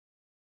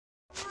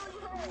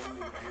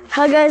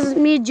Hi guys, it's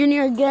me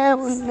Junior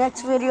again with the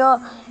next video,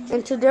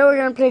 and today we're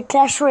gonna play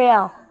Clash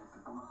Royale.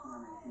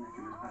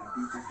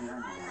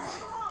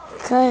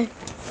 Okay,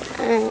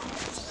 and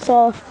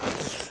so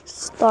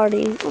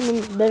starting. I'm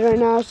in bed right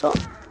now, so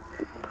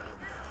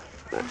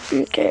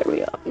okay,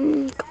 hurry up.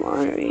 Come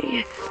on,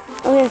 hurry.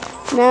 Okay,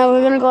 now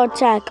we're gonna go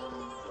attack.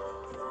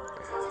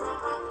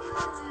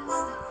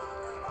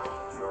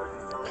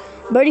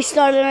 Birdie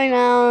started right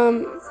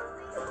now.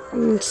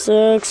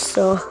 6,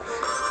 so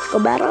let's go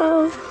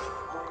battle.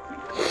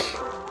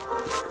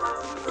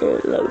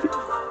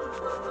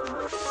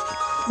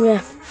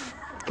 Yeah,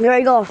 here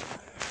we go.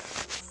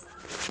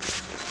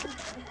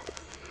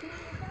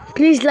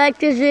 Please like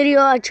this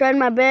video. I tried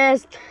my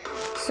best.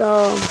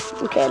 So,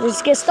 okay,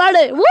 let's get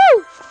started. Woo!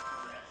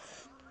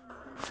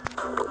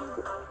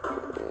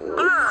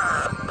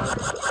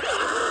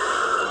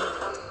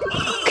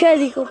 Okay,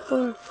 digo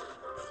por.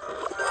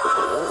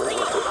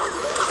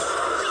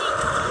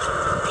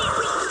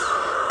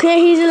 Okay,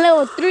 he's a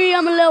level 3.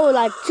 I'm a level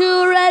like 2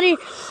 already.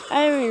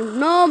 I don't even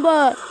know,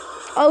 but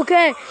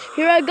okay,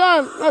 here I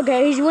go.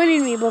 Okay, he's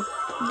winning me, but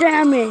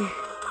damn it.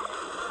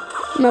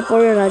 Not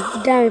for real, like,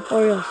 damn it,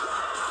 for real.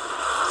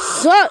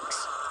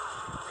 Sucks.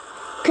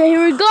 Okay,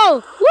 here we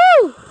go.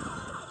 Woo!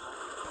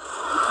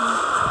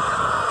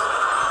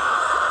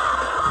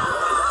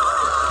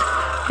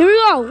 Here we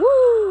go.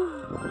 Woo!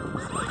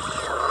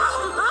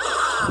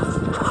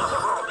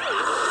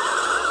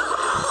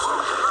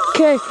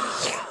 Okay.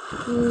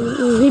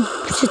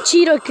 He's a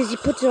cheater because he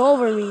puts it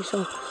over me,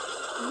 so.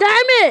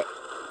 Damn it!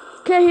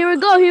 Okay, here we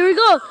go, here we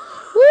go.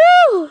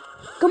 Woo!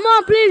 Come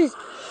on, please.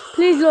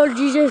 Please, Lord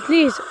Jesus,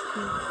 please.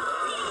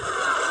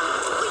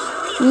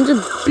 I'm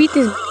just beat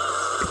these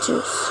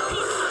bitches.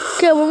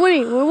 Okay, we're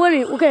winning, we're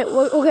winning. Okay,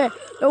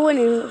 we're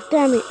winning.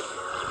 Damn it.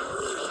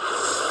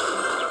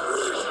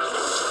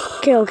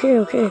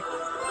 Okay.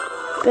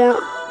 Bam,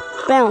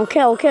 bam,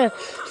 okay.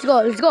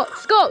 Let's go.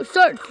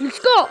 Start, let's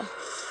go.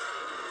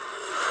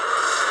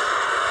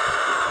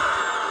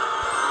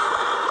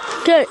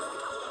 Okay.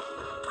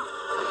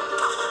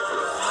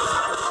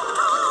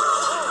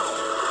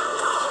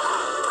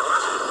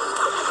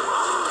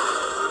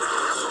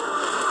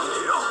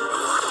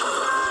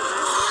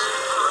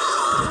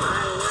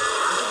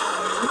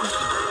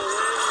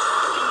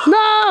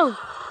 No!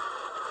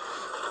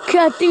 Okay,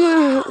 I think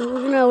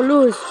we're gonna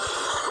lose. I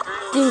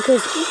think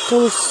because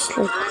someone's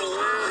like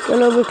a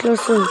little bit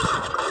closer.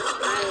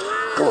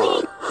 Come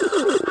on.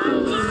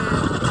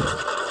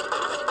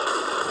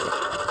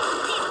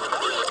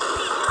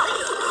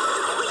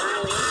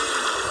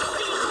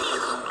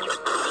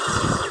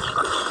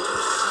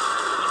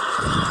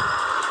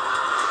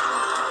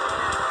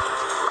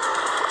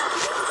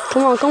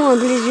 Come on,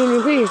 please,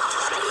 Junior, please.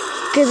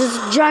 Okay, there's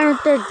a giant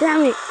right there,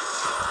 damn it.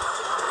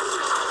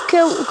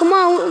 Okay, come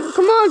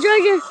on,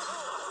 Dragon.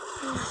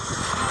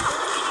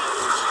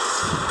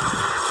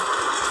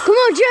 Come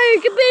on, Jerry,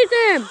 you can beat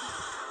them.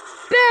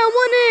 Bam,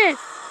 won it.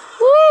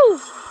 Woo.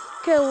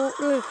 Okay,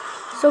 well,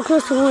 so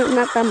close to winning,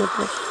 not that much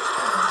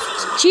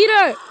close.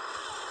 Cheater.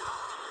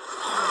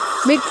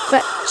 Big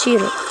fat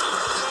cheater.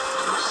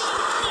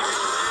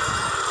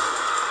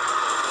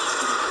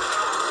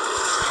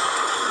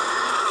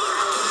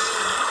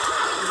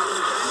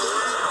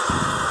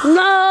 No,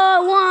 I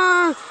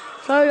won.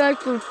 Sorry guys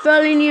for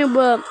failing you,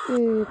 but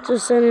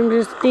just send him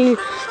this thing. I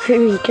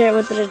didn't care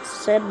what it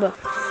said, but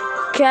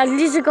okay, at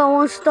least I got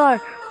 1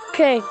 star.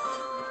 Okay,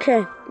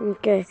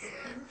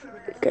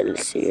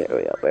 let's see.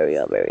 Hurry up.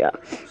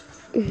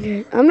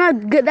 Okay. I'm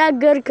not that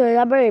good because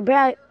I barely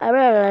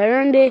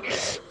learned it.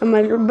 And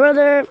my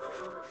brother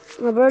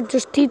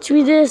just teach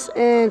me this,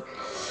 and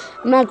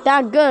I'm not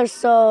that good,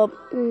 so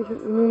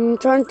I'm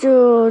trying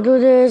to do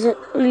this.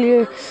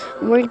 I'm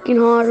working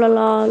hard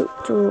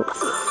to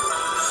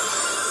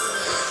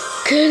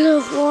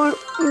kill for.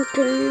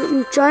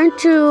 Okay,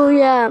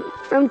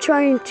 I'm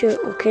trying to.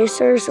 Okay,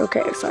 sirs.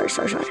 Okay, sorry.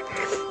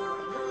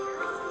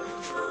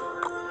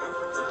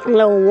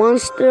 Level 1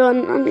 still.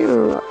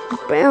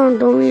 Bam,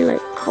 don't be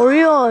like for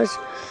reals.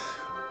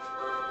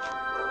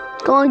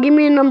 Come on, give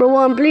me a number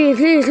 1, please.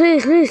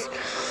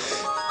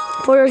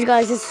 For yours,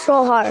 guys, it's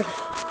so hard.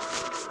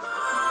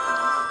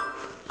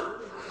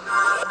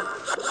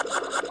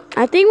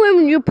 I think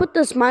when you put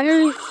the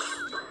smiley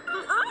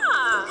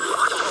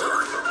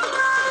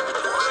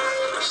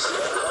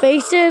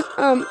faces,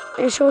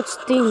 it shows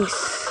things.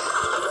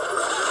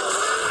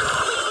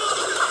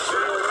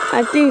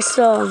 I think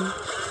so.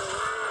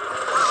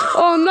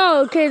 Oh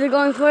no, okay, they're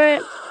going for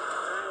it.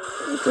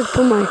 Just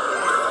put my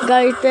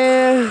guy right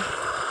there.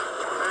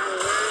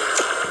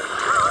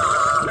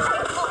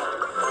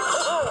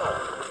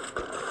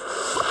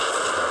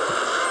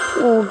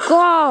 Oh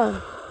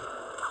God.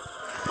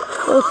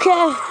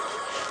 Okay,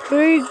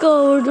 here we go,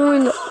 we're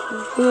doing the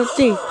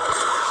thing.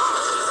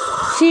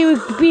 See, we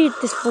beat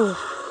this fool.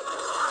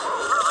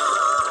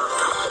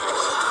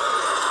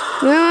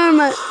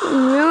 Remember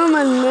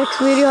my next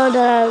video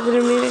that I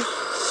didn't make it?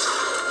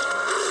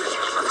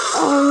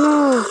 Oh no.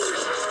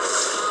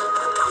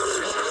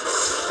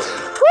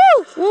 Woo!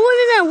 We're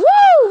winning that.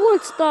 Woo! 1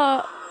 star.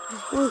 thought.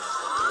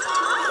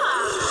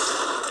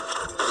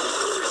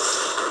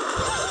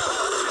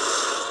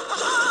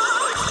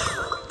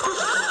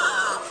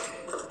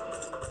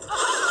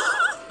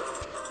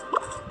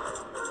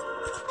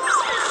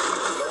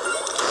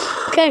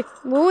 Okay,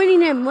 we're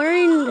winning him. We're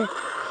winning him.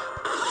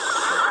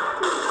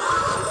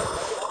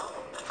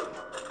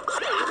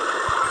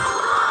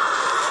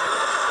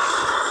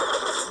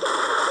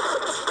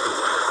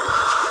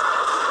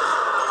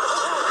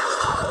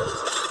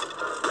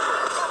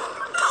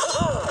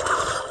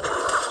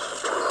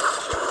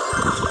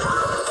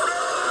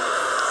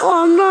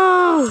 Oh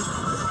no!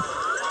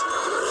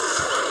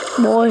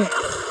 Boy.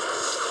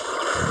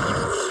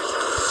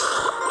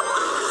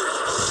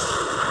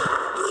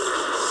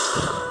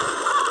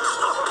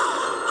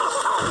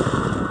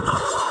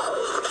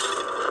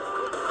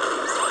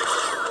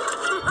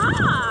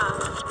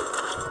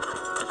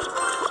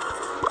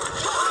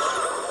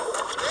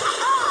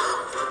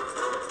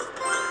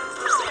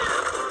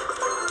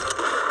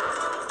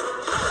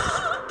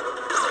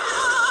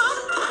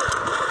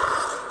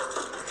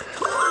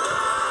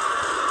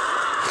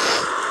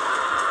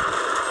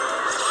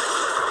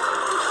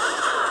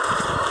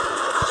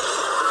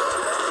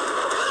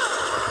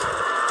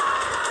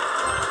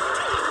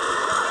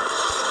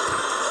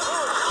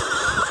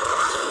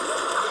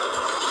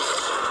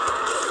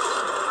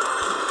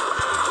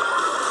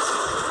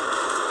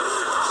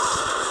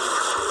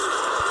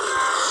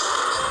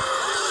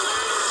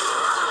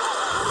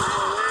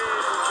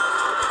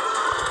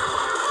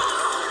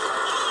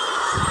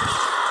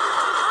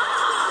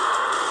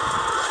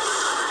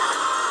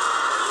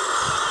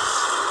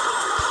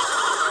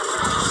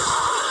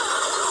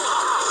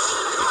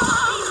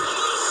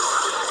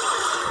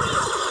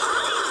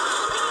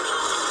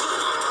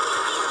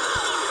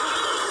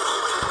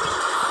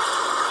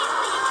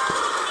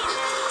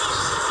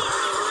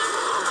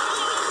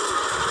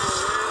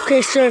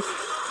 Okay, sir,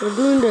 we're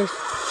doing this.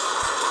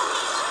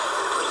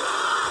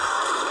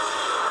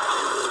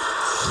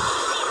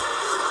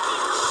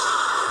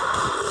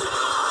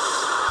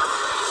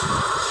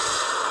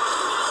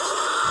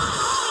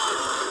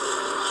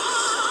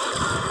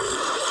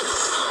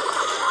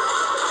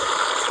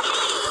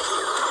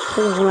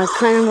 I'm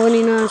kind of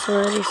winning us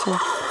already, so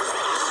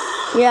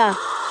yeah.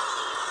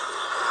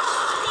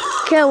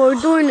 Okay, we're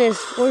doing this.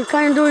 We're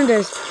kind of doing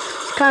this.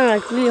 It's kind of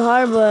like really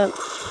hard, but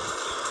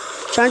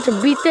trying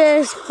to beat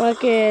this.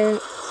 Fucking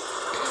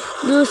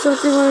do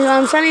something.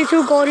 I'm signing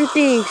 2 golden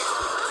things.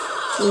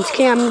 I'm just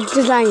kidding. I'm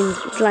just lying.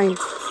 Just lying.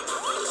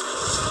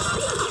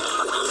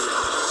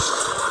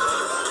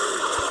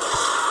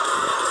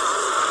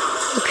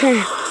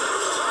 Okay.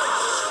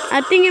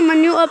 I think in my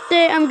new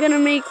update, I'm gonna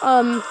make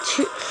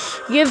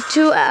give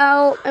 2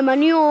 out in my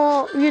new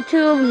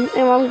YouTube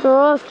and my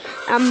girls.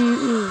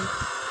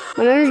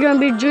 My name is gonna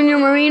be Junior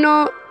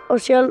Marino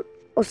Ociel,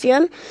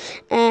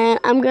 and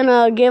I'm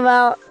gonna give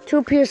out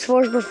 2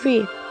 PS4s for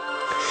free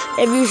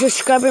if you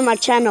subscribe to my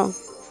channel.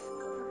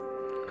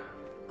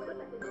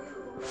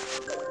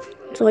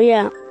 So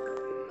yeah.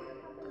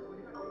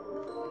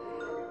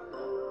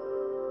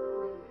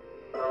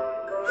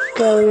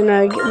 Okay, we're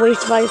gonna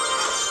waste 5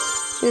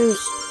 seconds.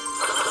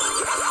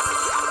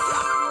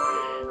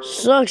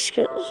 Sucks,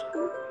 cause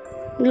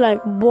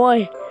like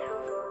boy.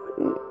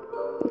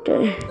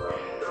 Okay.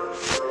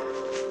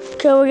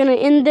 Okay, we're gonna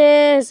end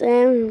this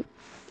and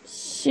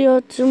see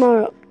you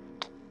tomorrow.